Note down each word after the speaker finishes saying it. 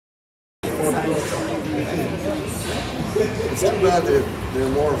It's too bad that they're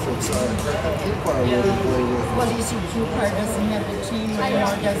more from Q-Par where they play with. Well, you see, Q-Par doesn't have a team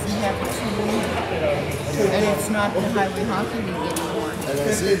anymore, doesn't have a team, and it's not the Highway Hockey League anymore. And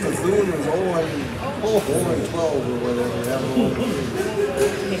I see Bethune was 0-12 or whatever. They have 0-3.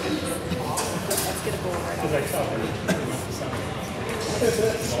 Let's get a goal right off.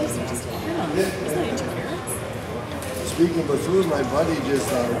 Speaking of Bethune, my buddy just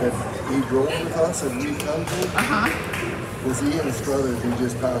he drove with us and we come to. Was Ian Struthers, he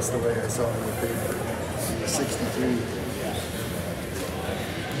just passed away. I saw him in the paper. He was 63.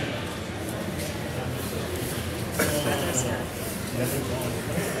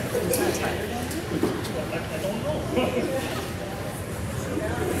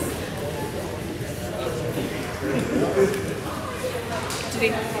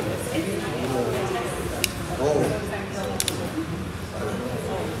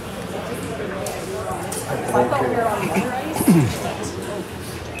 I thought we were on water ice.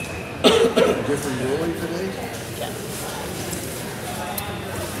 Different goalie today? Yeah.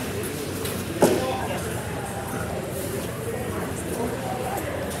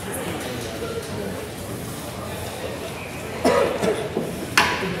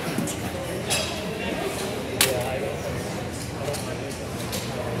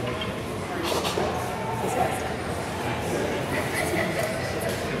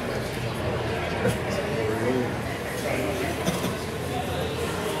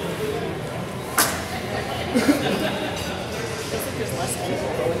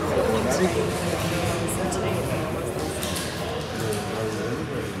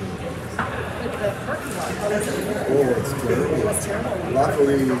 Oh, it's terrible.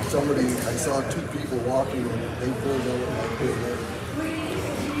 Luckily, I saw two people walking and they pulled out like this.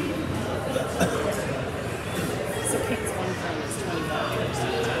 So Kate's one friend is 25 years.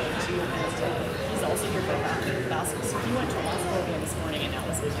 He's also here for basketball. So he went to a basketball game this morning and now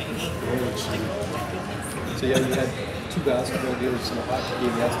was playing. Like, oh my goodness. So yeah, you had two basketball games and a hockey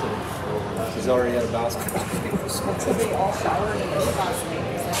game yesterday. He's already had a basketball game. So they all showered and ate last night.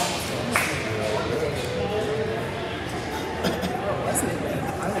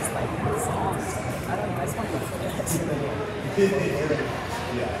 I was like, what's on? I don't know, I just want to go for it.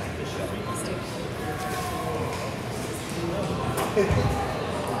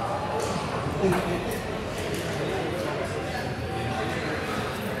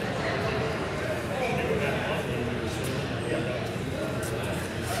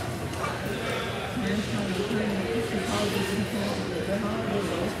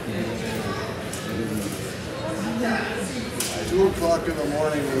 At 2 o'clock in the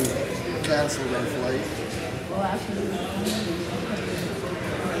morning, they canceled their flight.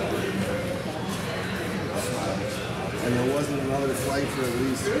 And there wasn't another flight for at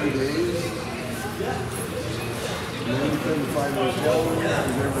least 3 days. And then we couldn't find a hotel room.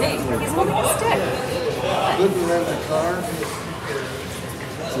 Hey, he's holding a stick. Couldn't rent a car.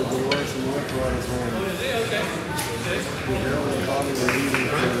 So Dolores and Rick brought us home. Daryl and Bobby were leaving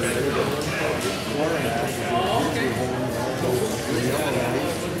for Florida. The kids were home.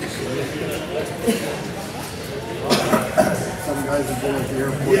 Some guys have been at the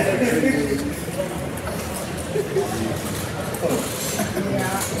airport for 3 days.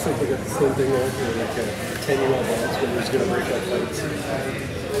 It's like they got the same thing over here, like a 10-year-old advance when he's going to break up fights.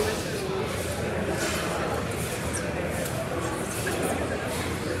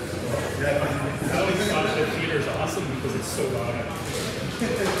 I always thought that theater is awesome because it's so loud.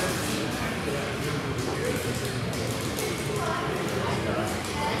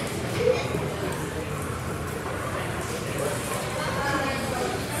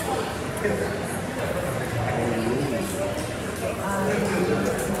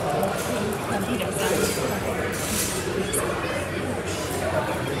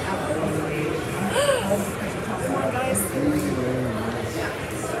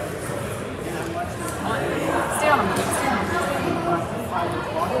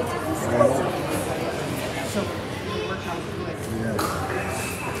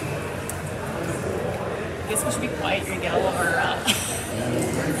 I guess we should be quiet. You're gonna get all of our.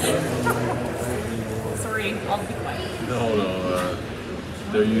 Sorry, I'll be quiet. No,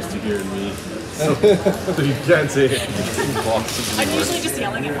 they're used to hearing me. So you can't say anything possibly. I'm usually just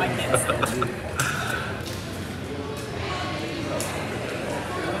yelling at my kids.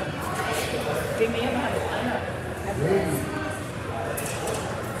 They may have had a lineup.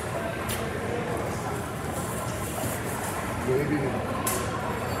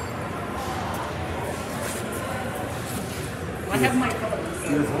 I have my phone.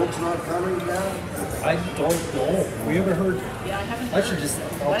 Your folks not coming down? I don't know. We haven't heard. Yeah, I haven't. I should just.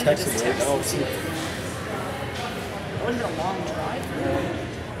 I'll text him right now and see. It would have been a long drive.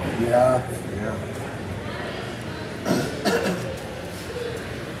 Yeah.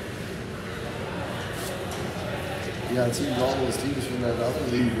 Yeah, it seems all those teams from that other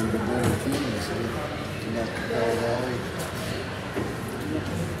league are the better teams. So in that Capel Valley.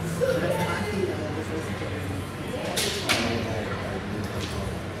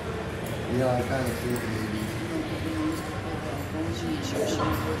 Yeah, I kind of think maybe.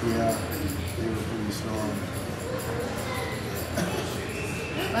 Yeah, they were pretty strong.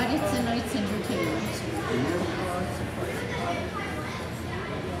 But it's a night's entertainment.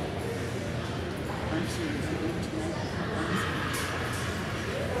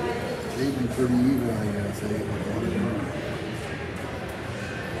 They'd be pretty even, I guess, eh?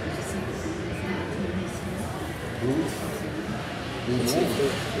 Who? They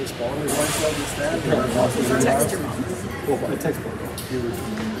responders like that to stand there. The textbook.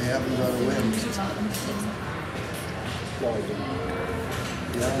 They haven't got a win. No, I didn't.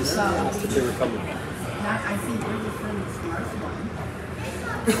 Yeah, Just asked if they were coming. I think we're the first smart one.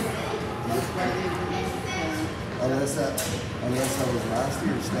 That's why they released unless that was last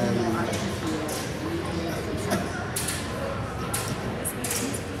year's standing.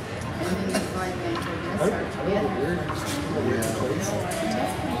 and then the five bank, I guess, are together. Yeah. That's pretty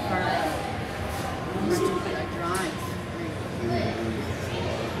far out. Used to be a drive.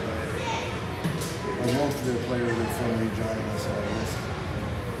 Well, most of their players are from Regina, so I guess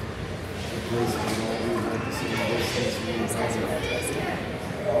the places we don't really like to see the distance.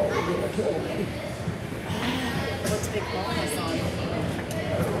 What's big ball I saw?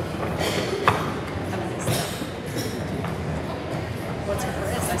 What's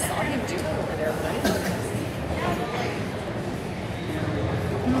Chris? I saw him do it over there, but I didn't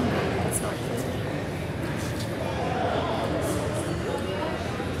know. That's not good.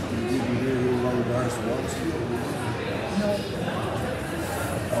 Did you hear who won the Darcy Wells field? No.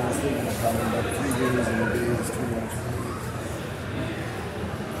 I was thinking of coming, but 3 games in a day is too much.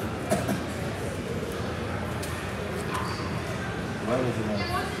 Why was it on?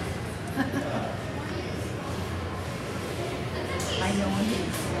 I know his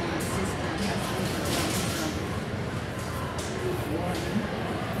sister has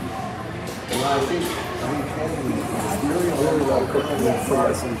Well, I think Kenny is really only about cooking with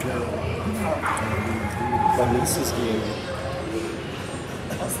fries and kettle. My niece's game.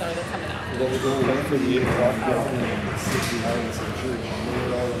 Oh, sorry, they're coming out. Then we're going back for the 8 o'clock game. 69 some church.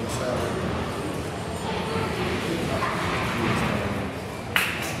 We're all on Saturday.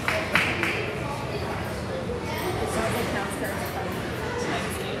 It sounds like downstairs are coming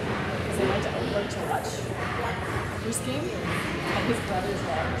tonight's game. Because they went to Oakland to watch Bruce game, and his brother's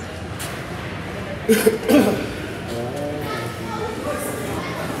watched.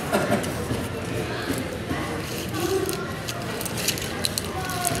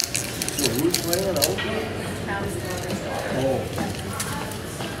 So who's playing out? Travis' brother's daughter. Oh.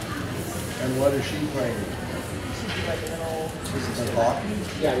 And what is she playing? She'd be like a little, Is it like hockey?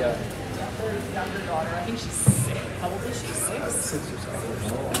 Yeah. their younger daughter. I think she's 6. How old is she? 6? 6 or 7.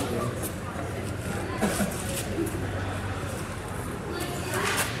 Oh, okay.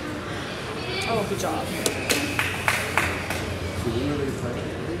 Oh, good job. So who are they playing?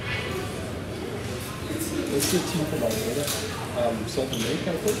 It's the team from Alberta. Sultan Lake, I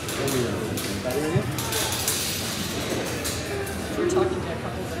think. That area. We're talking to a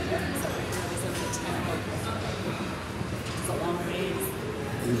couple of the parents that were here. They said it's 10 o'clock. It's a long ways.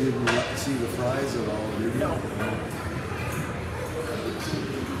 You didn't see the fries at all, did you? No.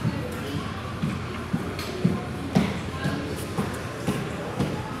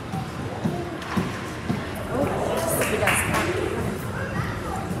 Oh, it's the big ass pond.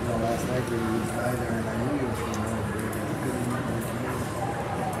 No, last night there was a guy there and I knew he was from North America. I couldn't remember his name.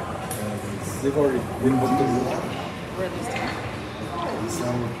 They've already been booked in. Where are these two? His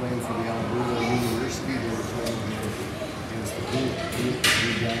son was playing for the Alberta University. They were playing against the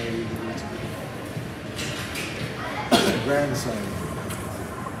guy University. Grandson.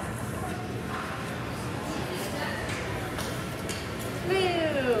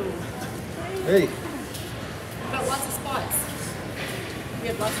 Woo! Hey. We've got lots of spots. We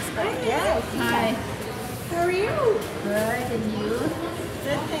have lots of spots. Yeah. Hi. How are you? Good, and you?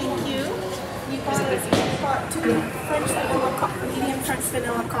 Good, thank you. You got 2 medium French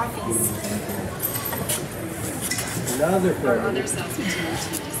vanilla coffees. Another Our player. other sounds with 2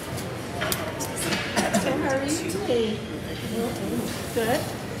 martinis. So how are you today? Good.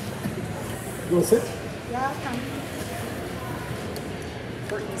 You want to sit? Yeah, come.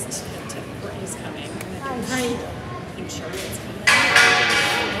 Courtney's Courtney's coming. Hi. I think Charlotte's coming.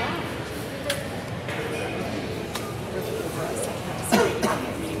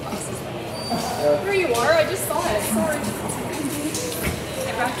 Here you are. I just saw it. Sorry. I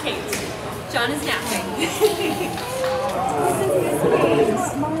brought Kate. John is napping.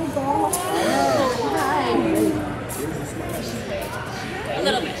 A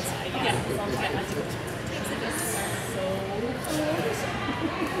little bit. Yeah.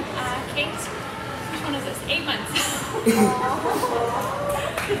 Kate, which one is this? 8 months.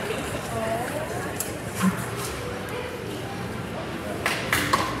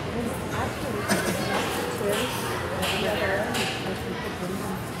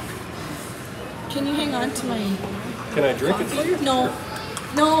 Can you hang on to my... Can I drink it for you? No.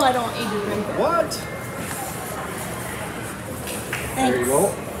 No, I don't want you to drink it. What? There you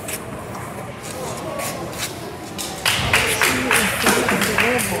go.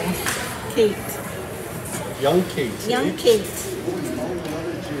 Kate. Young Kate. Young Kate.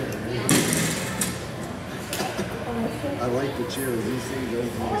 I like the chairs. These things are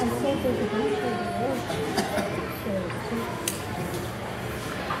nice.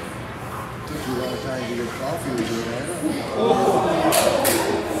 Took you a long time to get coffee with you, right?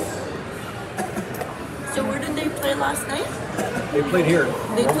 So where did they play last night? They played here.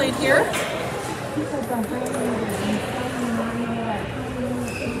 They played here?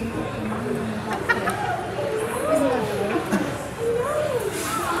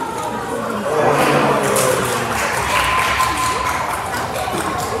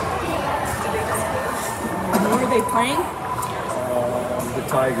 Who are they playing? The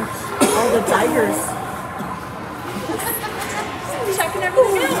Tigers. Oh, the Tigers. Checking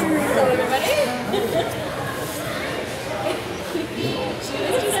everything out. Hello, everybody.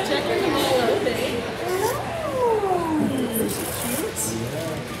 She's just checking them all out.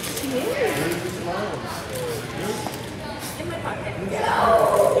 In my pocket.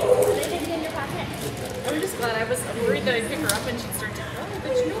 In your pocket. I'm just glad I'm worried that I'd pick her up and she'd start to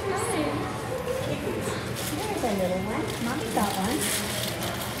but you know what? There's a little one. Mommy got one.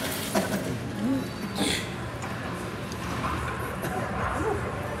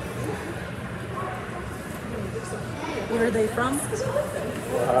 Where are they from?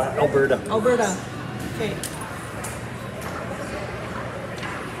 Alberta. Alberta. Okay.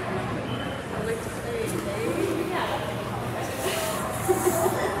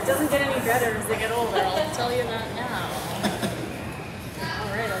 It doesn't get any better as they get older, I'll tell you that now.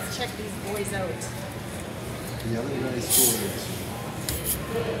 Alright, let's check these boys out. The other nice stories.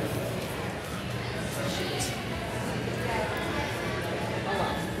 Oh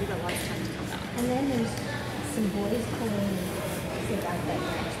well, we got lots of time to come back. And then there's some boys playing. Sit out there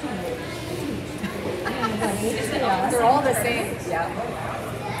next to you. I don't know what age they are. They're all the same. Yeah.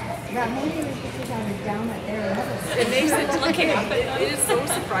 But maybe it was because I was down at their level. It makes it looking up, it is so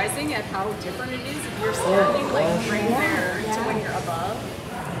surprising at how different it is if you're standing like right there to when you're above.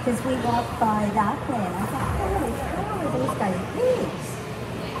 Because we walked by that way and I thought, holy cow, those guys are big.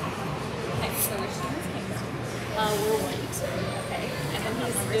 Okay, so which team is Kate? We're white. Okay. And then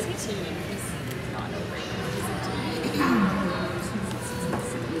he's 15. He's not over 8. He's a teen.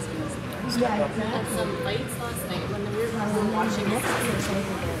 Yeah, Had some fights last night when we were watching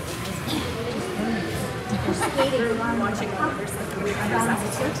They're skating around watching the around the circle. around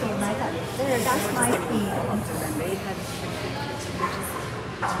the circle and I thought, there, that's my feet. They had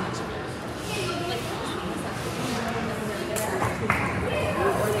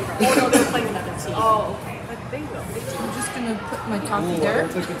oh no, they're playing another team. Oh, okay. But they will. I'm just going to put my coffee I there.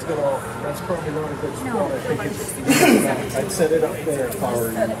 don't think it's gonna. That's probably not a good spot. No. I think it's. I'd set it up there if I were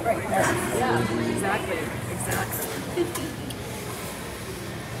you. Yeah, exactly.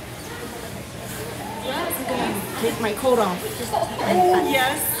 Take my coat off.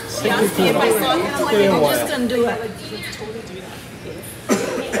 Yes. She asked me if I saw it. I'm like, Stay a I'll while. just undo it. let's totally do that.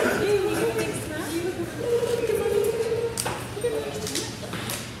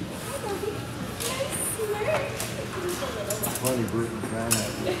 Funny, Burton found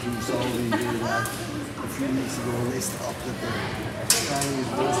out that two Sullivan did that a few weeks ago. They stopped at the Chinese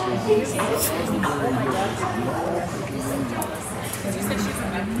restaurant.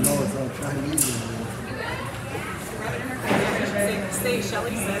 No, it's not Chinese anymore. Say,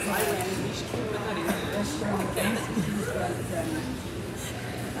 Shelly says I win. You should keep the hoodie.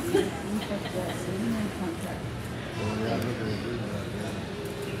 Oh, yeah, look at it.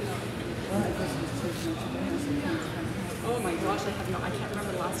 Oh my gosh, I can't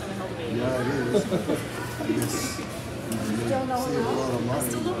remember the last time I held a baby. Yeah, it is. I guess you know, they save a lot of money.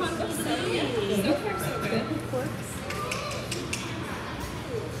 Still don't want to say. So far, so good.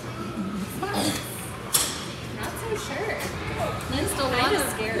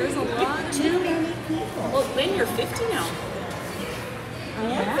 scared. There's a lot. Too many people. Well, Lynn, you're 50 now. I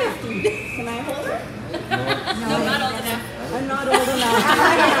am 50. Can I hold her? No, not old enough. I'm not old enough.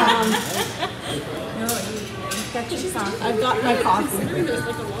 I am. No, you've got your coffee. I've got my coffee. There's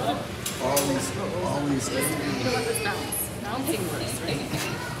like a lot. All these things. You know what this bounce? Bouncing works, right?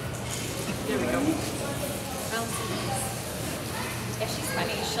 There we go. Bouncing works. Yeah, she's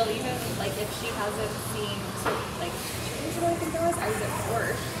funny. She'll even, like, if she hasn't seen, like, 2 years ago, I think it was, I was at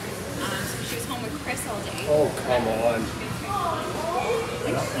work. She was home with Chris all day. Oh, come on.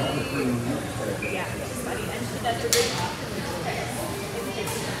 Yeah, she's funny. And she does a good job.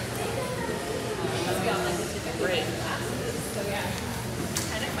 She's got, like, a great classes. So, yeah,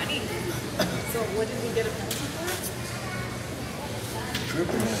 kind of funny. So, what did we get a pencil for?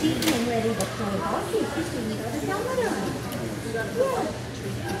 She came ready to play hockey. She didn't go to Ramadan.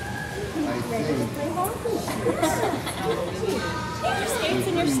 Ready to play hockey. Take your skates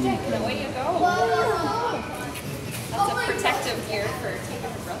and your stick, and away you go. That's a protective gear for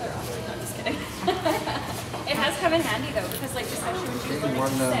taking her brother off. No, I'm just kidding. It has come in handy though, because like especially when she was learning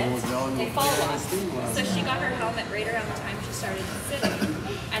to sit, they fall off. So she got her helmet right around the time she started sitting,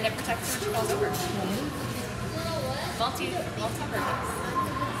 and it protects her when she falls over. Multi-purpose.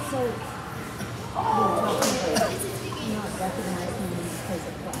 So, you're talking about not recognizing them because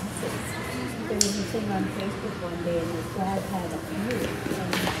of glasses. There was a thing on Facebook one day, and the dad had a view,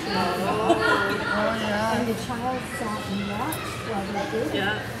 and the child sat and watched while they did it.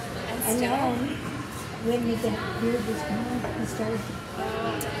 Yeah. And then, when the beard was gone, he started to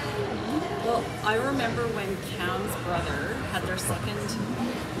Well, I remember when Cam's brother had their second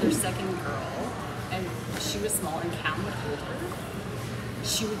girl, and she was small, and Cam would hold her.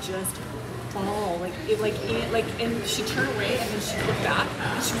 She would just bawl, and she'd turn away, and then she'd look back,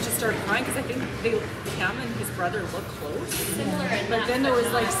 and she would just start crying because I think Cam and his brother looked close. Similar, but then there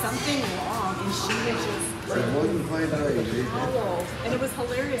was like something wrong, and she would just howl, and it was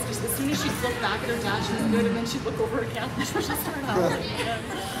hilarious because as soon as she'd look back at her dad, she was good, and then she'd look over at Cam, and she would just start howling again.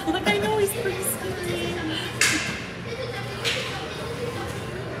 Like, I know he's pretty scary.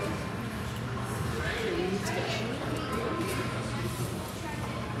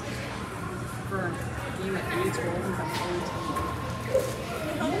 For a game at age old and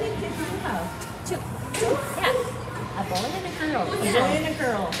How many kids do you have? 2. Yeah. A boy and a girl. A boy and a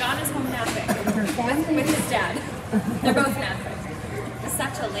girl. John is home napping Her family with his dad. They're both napping. It's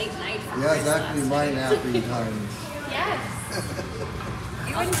such a late night for Yeah, it's actually my napping time. Yes.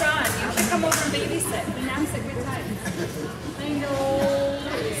 You and John, you should come over and babysit. He naps at good times. I know.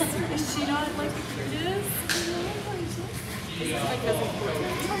 Is she not like the cutest? This is my cousin Courtney.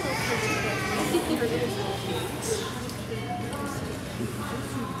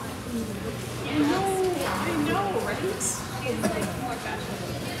 I know, right? He's like more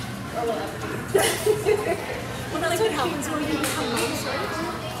fashionable. Or will ever be. Well, that's what happens when you become moms, right?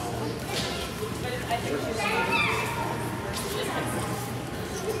 But I think she's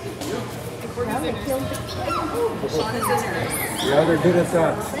Yeah, they're good at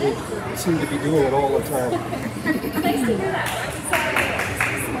that. They seem to be doing it all the time. nice to hear that.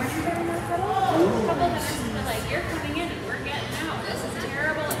 Like, you're coming in and we're getting out. This is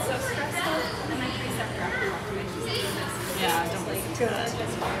terrible. It's so stressful. And my preceptor after walked away, she's like, yeah, don't like to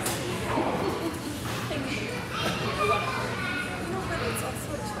Thank you. Or whatever. No, but it's also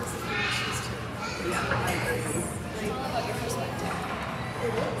expressive emotions too. Yeah. It's all about your perspective.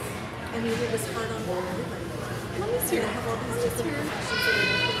 It is. I mean, it was hard on everybody. Let me see. I have all these different professions that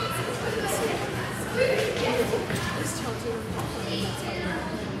I don't think it's just tell you and that's how you're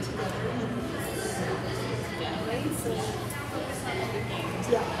putting together. Yeah, right? So focus on the big games.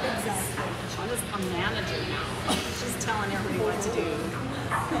 Yeah, exactly. Shauna's a manager now. She's telling everybody what to do.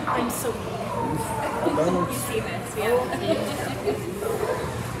 I'm so you see this, yeah.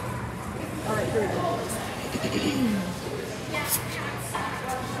 All right, here we go.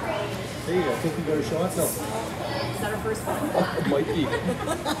 Hey, I think we got a shot now. Is that our first one? It might be.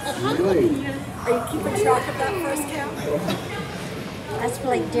 Really? Are you keeping track of that first count? That's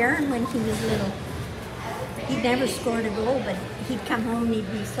like Darren when he was little. He'd never scored a goal, but he'd come home and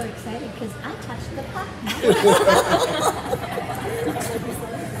he'd be so excited because I touched the puck.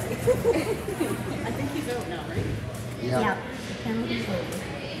 I think he's out now, right? Yeah, the penalty's over.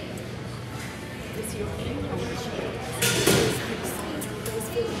 Is he okay? Or was she?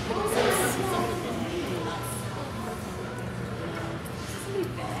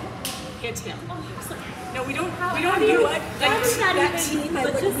 Hit him. No, we don't do what? That's not that team. I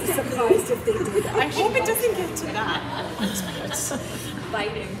wouldn't be surprised if they did. I hope it doesn't get to that.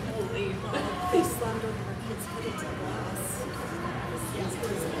 Biting. Holy. They slammed over our kid's head into glass.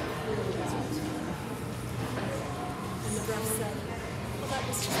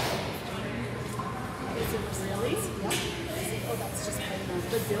 Oh, that's just part of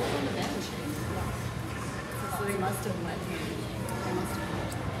the Bill's on the bench. So they must have let him. They must have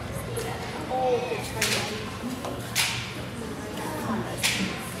watched that. Oh, they're trying to.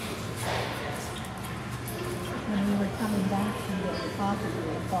 When we were coming back from the coffee, we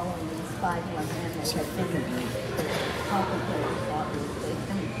were following these 5 young men that had been coffee players bought this big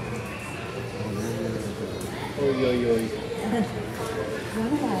thing. Oy, oy, oy.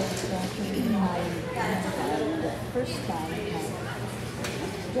 One guy was walking behind the first guy had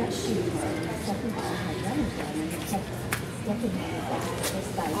dress shoes on, and the second guy had runners on, and he kept stepping on the back of this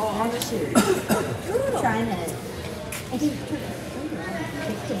guy's dress shoes, trying to, and he took his finger out and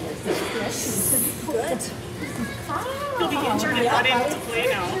kicked him with his dress shoes to the foot. He'll be injured and not able to play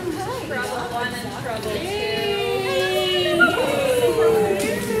now. Trouble 1 and trouble 2.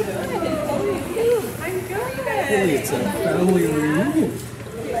 I'm good. Hey, it's a family reunion.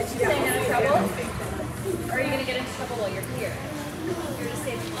 Stay out of trouble? Or are you going to get into trouble while you're here? You're going to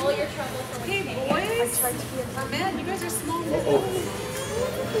save all your trouble for when you came here. Boys, oh man, you guys are small.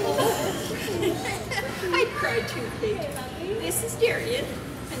 I cried too, Kate. This is Darian,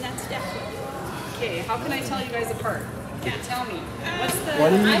 and that's Declan. Okay, how can I tell you guys apart? Can't tell me. What's the? Why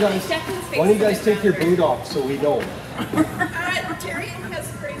don't you guys take your boot off so we know? Darian has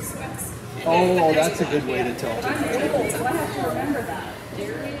gray sweats. Oh, that's a good way to tell. I'm old, so I have to remember that.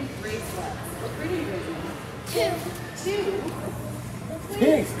 Darian gray sweats. What grade are you guys in? 2.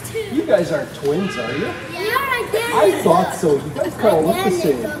 Hey, you guys aren't twins, are you? Yeah, I thought so. You guys kind of look the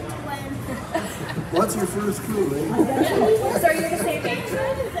same. What's your first clue, eh? So are you the same age? Does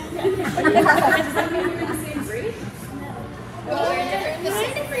that mean you're in the same grade? Well, we're in the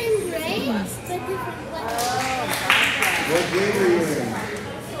same grade. What grade are you in?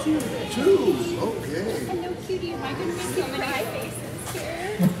 2. Okay. Hello, cutie. Am I going to make so many faces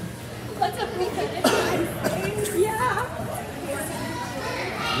here? What's up, Rika? Yeah.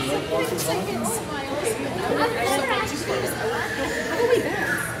 Second smiles. How do we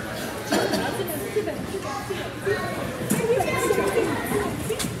dance?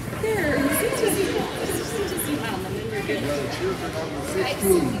 There. You gotta cheer for number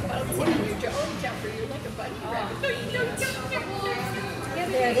 15.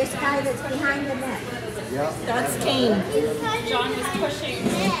 There, this guy that's behind the net. Yeah. That's Kane. John was pushing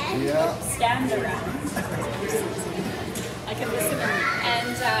Yeah. Stand around. I can listen to him.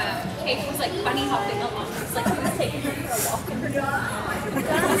 And Kate was like bunny hopping along. It's like he was taking her for a walk in her dog.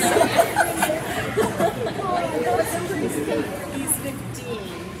 He's 15.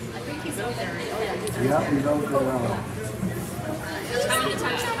 I think he's out there. Oh yeah, he's Yeah, you don't go out. How many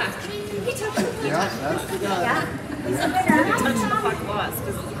times have passed? Yeah, that's the guy. touching the puck was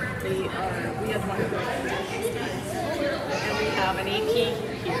because we had one girl and we have an AP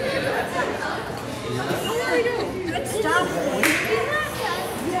here. Good stuff,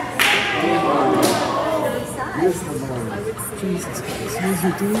 Here's the man. Jesus Christ, what are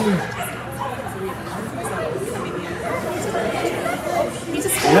you doing?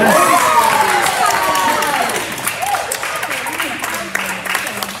 Yes.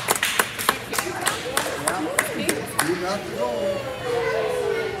 You got to go.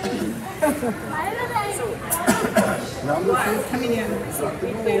 Number 15. Coming in, so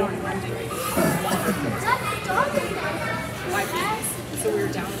we played on Monday. So we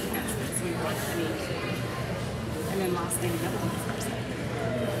were down in Kansas, so we won an AP. And then last night another one.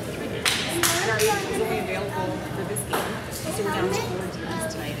 And our AP was only available for this game, so we're down to 4 teams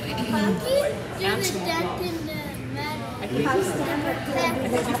tonight. And tomorrow. I think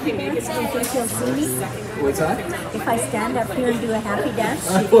He'll see me. What's that? If I stand up here and do a happy dance,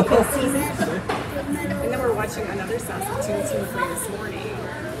 do you think he'll see me? And then we're watching another Saskatoon team play this morning,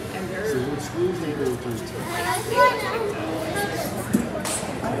 and So they're. what schools do you go to?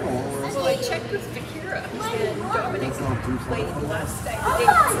 Well, I checked with Vakira, and Dominic That's not too far. played last night.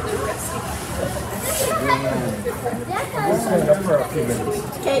 So they're resting. Let's stand up for a few minutes.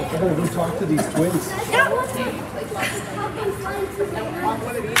 Okay. Oh, we talked to these twins.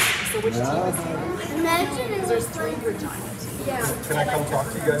 One of these. So which team is it? Because there's 3 good times. Can I come talk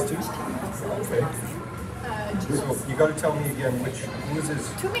to you guys too? Okay. So you got to tell me again who is this?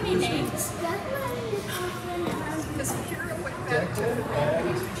 Too many names. Because Vakira went back to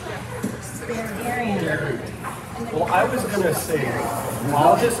Well, I was gonna say,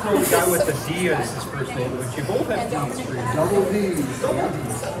 I'll just know the guy with the D as his first name, but you both have D's for you. Double D's. Yeah.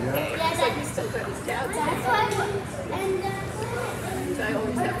 I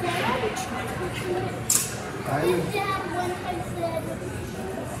always have to know which one. I would,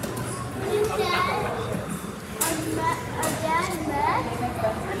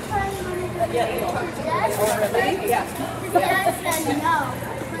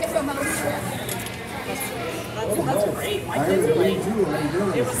 That's great. My kids are like,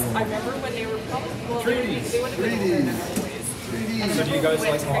 it was, I remember when they were probably, well, they would have been older in other ways. So do you guys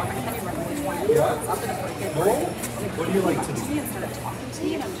like hockey? Yeah. No? What do you like to do? And started talking to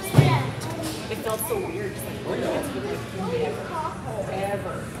me, and I'm just like, it felt so weird. Just like, kids would like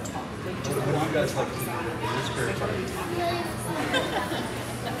never talk. Like, just What do you guys like to do in your spare time?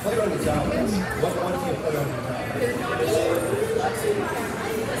 Play on the towels. What do you play on the towels?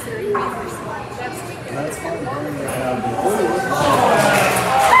 That's fun.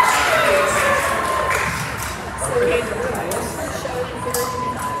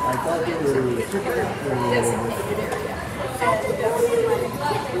 I thought they were Designated area.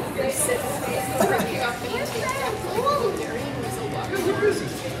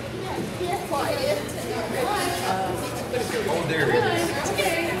 Oh, there it is.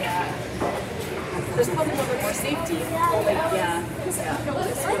 there's probably a little bit more safety. Like, yeah.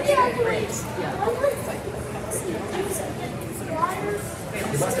 Great. Yeah.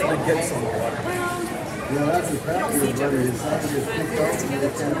 You must have been getting some water. yeah, that's the crap here, buddy. It's not to get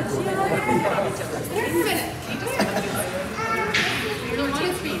picked up and you can't go. You don't want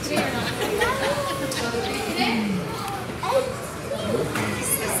to speak to you.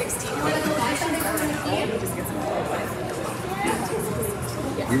 16.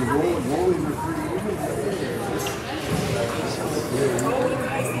 Your goalies are pretty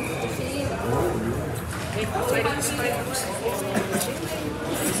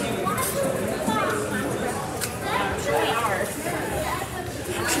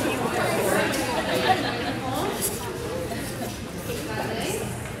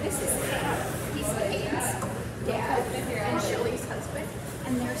And Shelley's husband,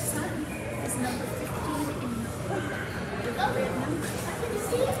 and their son is number 15 in the red number.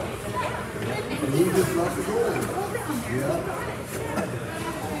 and you just left the goal. Yeah.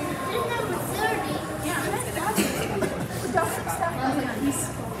 Number 30. Yeah, that's Dr. Stefan, he's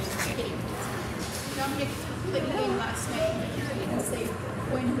John played the game last night. He didn't say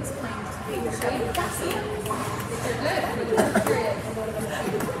when his playing was being that's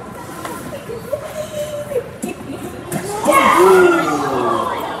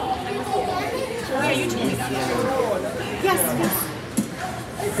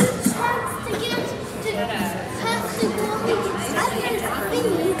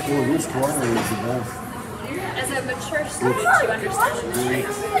Well, this corner is the best. As a mature student, you understand.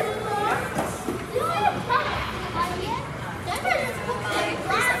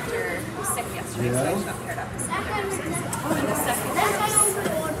 After he was sick yesterday, so I got paired up with some other nurses. And the second nurse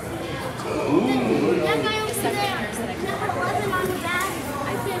that I put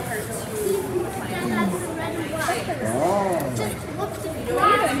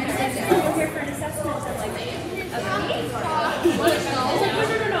her to here for an assessment of like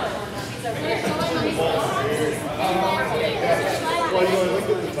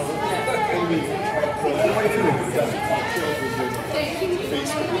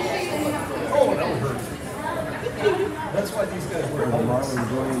Oh, that would hurt. That's why these guys wear helmets.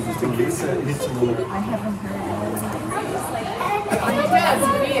 Just in case it hits a little. I haven't heard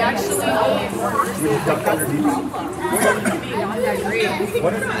we actually Duck underneath. I agree.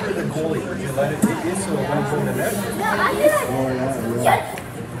 What if you did the goalie? You let it take in so it won't go in the net? Oh, yeah.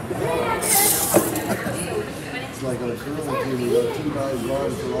 It's like a curling team. We got two guys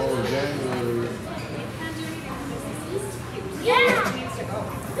gone for all of January.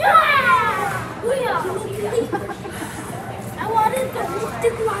 I wanted to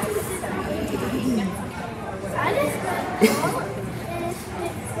stick line with it.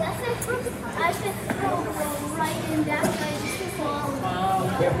 I said, oh, right in that way.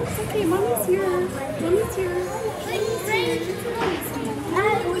 It's okay, mommy's here. Mommy's here.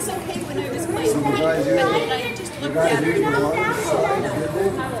 It was okay when I was playing. So the guys here, I just the looked guys at her here, now.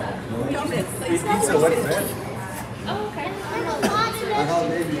 It's a wet net. Oh, okay. I thought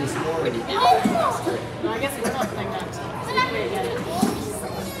maybe this morning. I guess we're not playing that till we get it.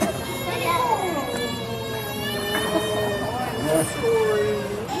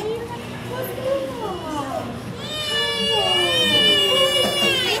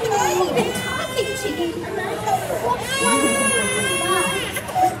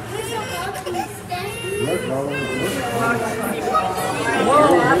 Look, Nolan, look.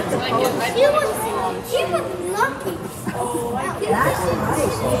 He was lucky.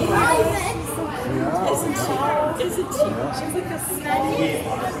 Isn't she? She's like a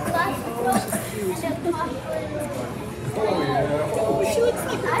She looks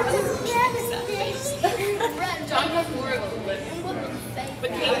like John has more of a lip. But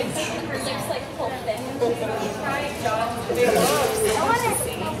Kate, her lips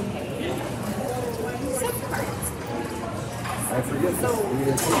So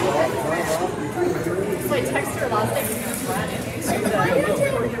I texted her last night because we just ran into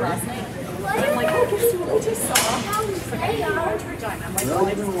the last night. And I'm like, oh, guess what we just saw? She's like, I didn't watch Regina. I'm like, oh,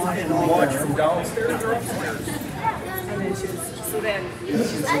 I just saw it. Watch from downstairs or upstairs. And then she was, so then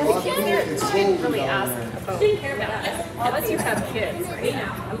she's like, oh, she didn't really ask about, unless you have kids, right?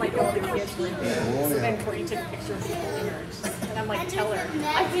 I'm like, oh, the kids were there. So then Courtney took a picture of me holding her. And I'm like, tell her,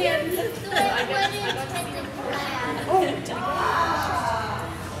 I can't. I got to see them.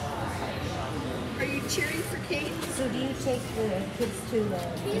 Are you cheering for Kate? So do you take the kids to the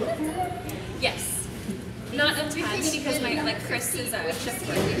Yes. Not a ton because my Chris is a shift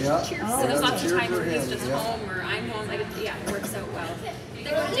worker. Yeah. So there's lots of times where he's just home or I'm home. Like, yeah, it works out well. They go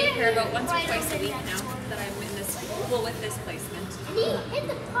to daycare about once or twice a week now that I'm in this, well, with this placement.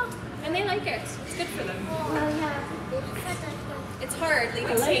 And they like it. It's good for them. It's hard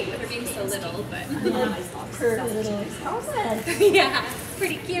leaving Kate with her being so little, but her little helmet? yeah, it's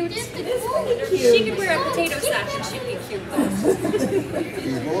pretty cute. She could wear a potato sack and she'd be cute.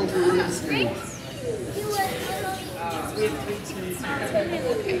 He's going through the street. We have 3 teens.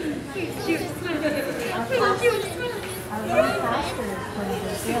 Cute. Our one pastor from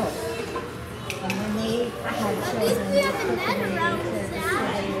Brazil. And when they had children, they took them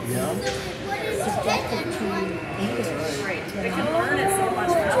subjected to English. Right. They can learn it so much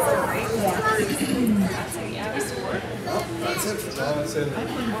faster, right? Yeah, we support. That's it for that. That's it.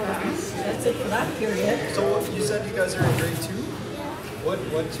 That's it for that period. So you said you guys are in grade 2?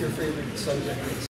 What's your favorite subject?